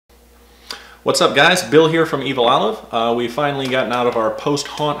What's up guys, Bill here from Evil Olive. We finally gotten out of our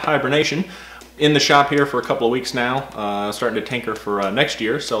post-haunt hibernation. In the shop here for a couple of weeks now, starting to tinker for next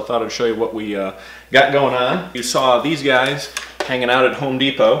year, so I thought I'd show you what we got going on. You saw these guys hanging out at Home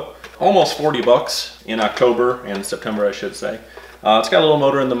Depot, almost 40 bucks in October and September I should say. It's got a little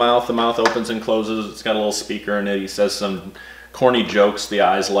motor in the mouth opens and closes, it's got a little speaker in it, he says some corny jokes, the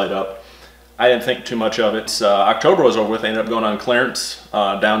eyes light up. I didn't think too much of it. October was over with, I ended up going on clearance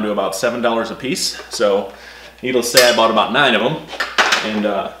down to about $7 a piece. So needless to say, I bought about 9 of them and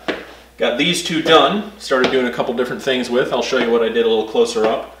got these two done. Started doing a couple different things with. I'll show you what I did a little closer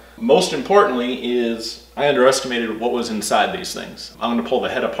up. Most importantly is I underestimated what was inside these things. I'm going to pull the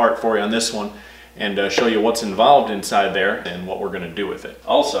head apart for you on this one and show you what's involved inside there and what we're going to do with it.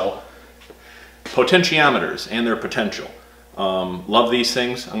 Also, potentiometers and their potential. Love these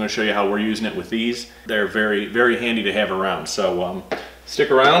things. I'm going to show you how we're using it with these. They're very, very handy to have around. So stick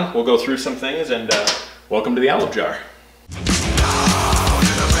around, we'll go through some things, and welcome to the Olive Jar.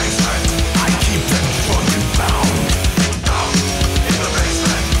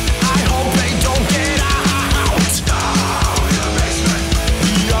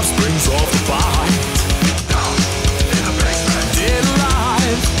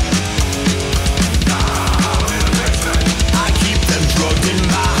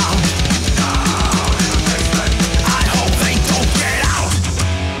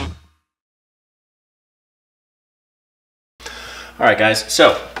 Alright guys,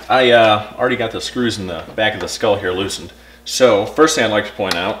 so I already got the screws in the back of the skull here loosened. So first thing I'd like to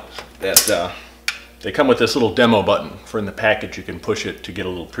point out that they come with this little demo button for in the package. You can push it to get a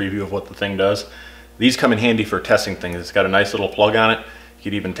little preview of what the thing does. These come in handy for testing things. It's got a nice little plug on it. You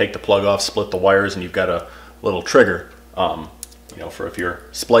could even take the plug off, split the wires, and you've got a little trigger. You know, for if you're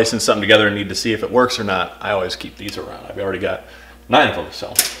splicing something together and need to see if it works or not. I always keep these around. I've already got 9 of them,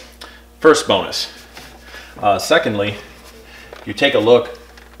 so first bonus. Secondly, if you take a look,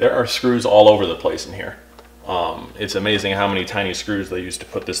 there are screws all over the place in here. It's amazing how many tiny screws they used to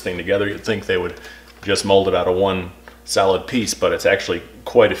put this thing together. You'd think they would just mold it out of one solid piece, but it's actually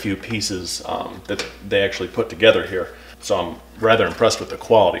quite a few pieces that they actually put together here. So I'm rather impressed with the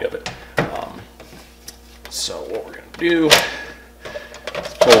quality of it. So what we're going to do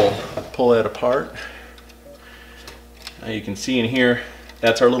is pull that apart. Now you can see in here,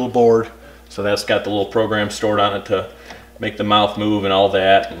 that's our little board. So that's got the little program stored on it to make the mouth move and all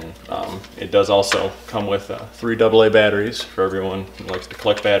that, and it does also come with 3 AA batteries for everyone who likes to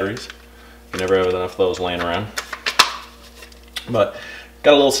collect batteries. You never have enough of those laying around. But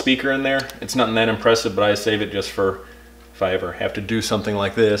got a little speaker in there. It's nothing that impressive, but I save it just for if I ever have to do something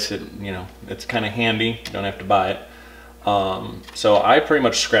like this. You know, it's kind of handy. You don't have to buy it. So I pretty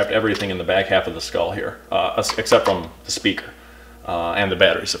much scrapped everything in the back half of the skull here, except from the speaker and the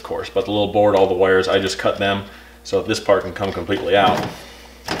batteries, of course. But the little board, all the wires, I just cut them so this part can come completely out.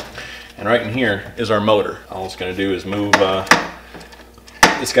 And right in here is our motor. All it's going to do is move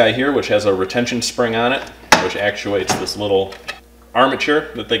this guy here, which has a retention spring on it, which actuates this little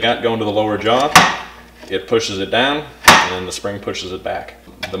armature that they got going to the lower jaw. It pushes it down, and then the spring pushes it back.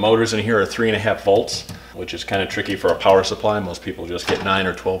 The motors in here are 3.5 volts, which is kind of tricky for a power supply. Most people just get 9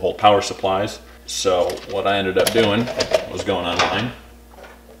 or 12 volt power supplies. So what I ended up doing was going online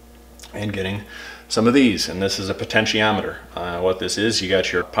and getting some of these, and this is a potentiometer. What this is, you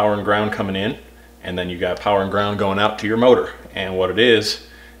got your power and ground coming in, and then you got power and ground going out to your motor. And what it is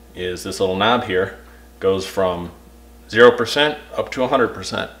this little knob here goes from 0% up to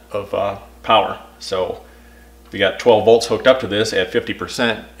 100% of power. So if you got 12 volts hooked up to this at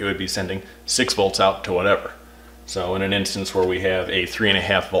 50%, it would be sending 6 volts out to whatever. So in an instance where we have a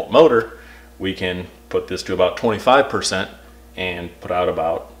 3.5 volt motor, we can put this to about 25% and put out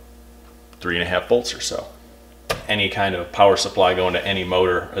about 3.5 volts or so. Any kind of power supply going to any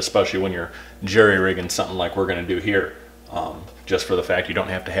motor, especially when you're jerry-rigging something like we're going to do here, just for the fact you don't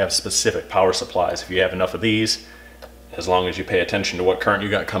have to have specific power supplies. If you have enough of these, as long as you pay attention to what current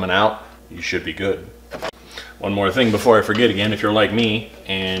you got coming out, you should be good. One more thing before I forget again, if you're like me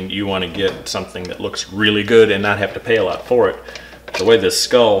and you want to get something that looks really good and not have to pay a lot for it, the way this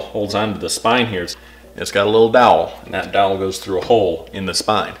skull holds onto the spine here, it's got a little dowel, and that dowel goes through a hole in the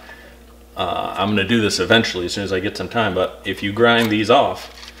spine. I'm going to do this eventually as soon as I get some time, but if you grind these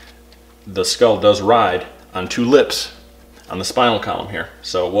off, the skull does ride on 2 lips on the spinal column here.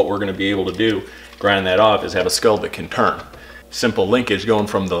 So what we're going to be able to do, grind that off, is have a skull that can turn. Simple linkage going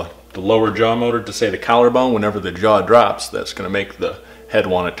from the lower jaw motor to say the collarbone. Whenever the jaw drops, that's going to make the head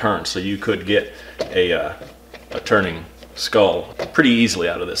want to turn. So you could get a turning skull pretty easily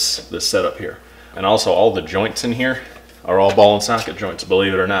out of this setup here. And also all the joints in here, are all ball and socket joints.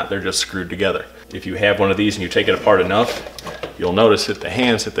 Believe it or not, they're just screwed together. If you have one of these and you take it apart enough, you'll notice that the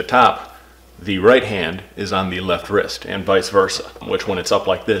hands at the top, the right hand is on the left wrist and vice versa, which when it's up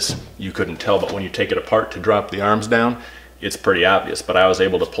like this, you couldn't tell, but when you take it apart to drop the arms down, it's pretty obvious. But I was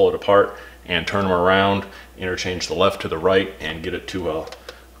able to pull it apart and turn them around, interchange the left to the right, and get it to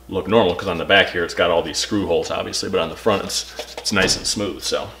look normal, because on the back here it's got all these screw holes obviously, but on the front it's nice and smooth.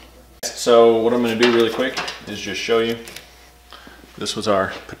 So what I'm going to do really quick is just show you. This was our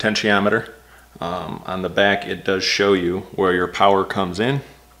potentiometer. On the back it does show you where your power comes in.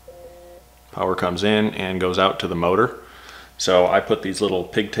 Power comes in and goes out to the motor. So I put these little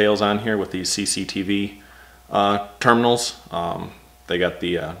pigtails on here with these CCTV terminals. They got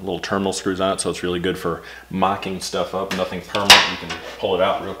the little terminal screws on it, so it's really good for mocking stuff up. Nothing permanent. You can pull it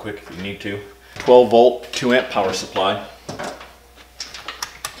out real quick if you need to. 12 volt, 2 amp power supply.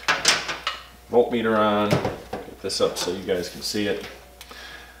 Voltmeter on. Get this up so you guys can see it.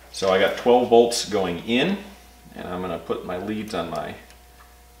 So I got 12 volts going in, and I'm going to put my leads on my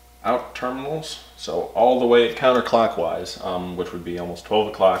out terminals. So all the way counterclockwise, which would be almost 12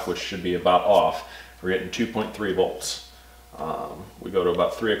 o'clock, which should be about off. We're getting 2.3 volts. We go to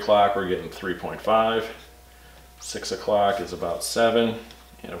about 3 o'clock, we're getting 3.5. 6 o'clock is about 7.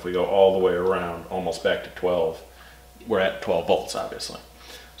 And if we go all the way around, almost back to 12, we're at 12 volts, obviously.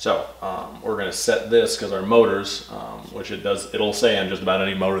 So we're going to set this, because our motors, which it'll say on just about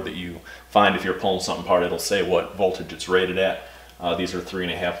any motor that you find if you're pulling something apart, it'll say what voltage it's rated at. These are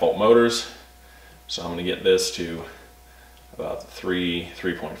 3.5 volt motors. So I'm going to get this to about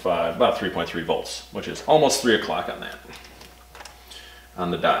 3.5, about 3.3 volts, which is almost 3 o'clock on that, on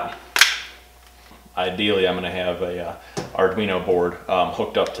the dial. Ideally, I'm going to have a Arduino board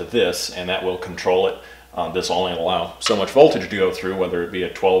hooked up to this, and that will control it. This will only allow so much voltage to go through, whether it be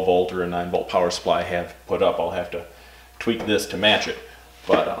a 12 volt or a 9 volt power supply I have put up. I'll have to tweak this to match it,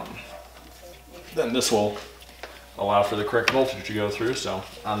 but then this will allow for the correct voltage to go through. So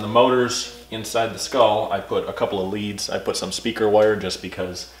on the motors inside the skull, I put a couple of leads. I put some speaker wire just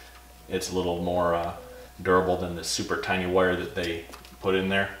because it's a little more durable than the super tiny wire that they put in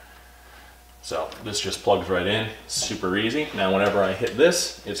there. So this just plugs right in, super easy. Now whenever I hit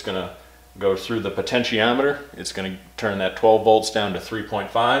this, it's going to go through the potentiometer. It's going to turn that 12 volts down to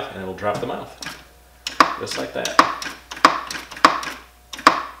 3.5, and it'll drop the mouth, just like that.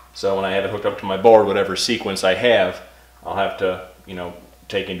 So when I have it hooked up to my board, whatever sequence I have, I'll have to,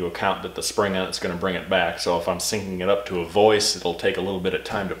 take into account that the spring on it's going to bring it back. So if I'm syncing it up to a voice, it'll take a little bit of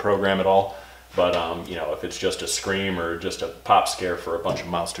time to program it all. But if it's just a scream or just a pop scare for a bunch of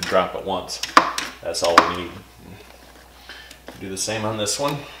mouths to drop at once, that's all we need. Do the same on this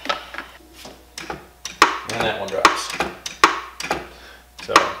one. And that one drops.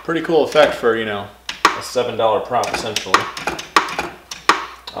 So pretty cool effect for, a $7 prop essentially.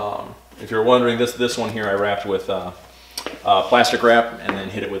 If you're wondering, this one here I wrapped with plastic wrap and then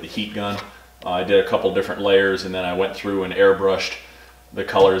hit it with a heat gun. I did a couple different layers, and then I went through and airbrushed the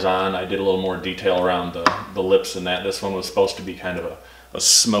colors on. I did a little more detail around the lips and that. This one was supposed to be kind of a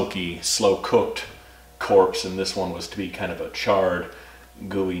smoky, slow cooked corpse, and this one was to be kind of a charred,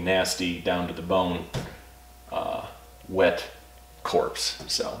 gooey, nasty, down to the bone, wet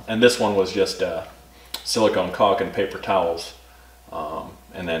corpse. And this one was just silicone caulk and paper towels,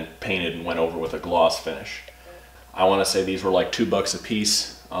 and then painted and went over with a gloss finish. I want to say these were like $2 a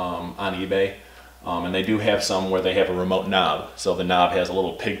piece on eBay. And they do have some where they have a remote knob. So the knob has a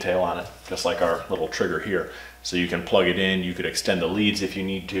little pigtail on it, just like our little trigger here. So you can plug it in, you could extend the leads if you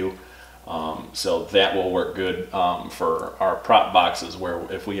need to. So that will work good for our prop boxes, where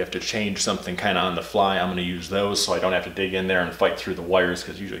if we have to change something kind of on the fly, I'm going to use those so I don't have to dig in there and fight through the wires,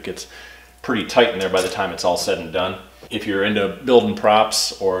 because usually it gets pretty tight in there by the time it's all said and done. If you're into building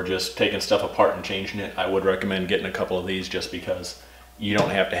props or just taking stuff apart and changing it, I would recommend getting a couple of these, just because you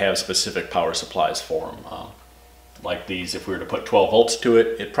don't have to have specific power supplies for them. Like these, if we were to put 12 volts to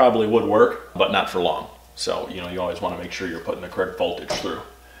it, it probably would work, but not for long. So, you always want to make sure you're putting the correct voltage through.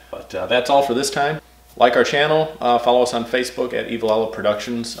 But that's all for this time. Like our channel, follow us on Facebook at Evil Olive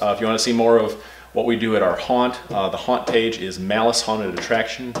Productions. If you want to see more of what we do at our haunt, the haunt page is Malice Haunted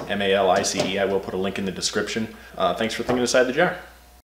Attraction, M-A-L-I-C-E. I will put a link in the description. Thanks for thinking inside the jar.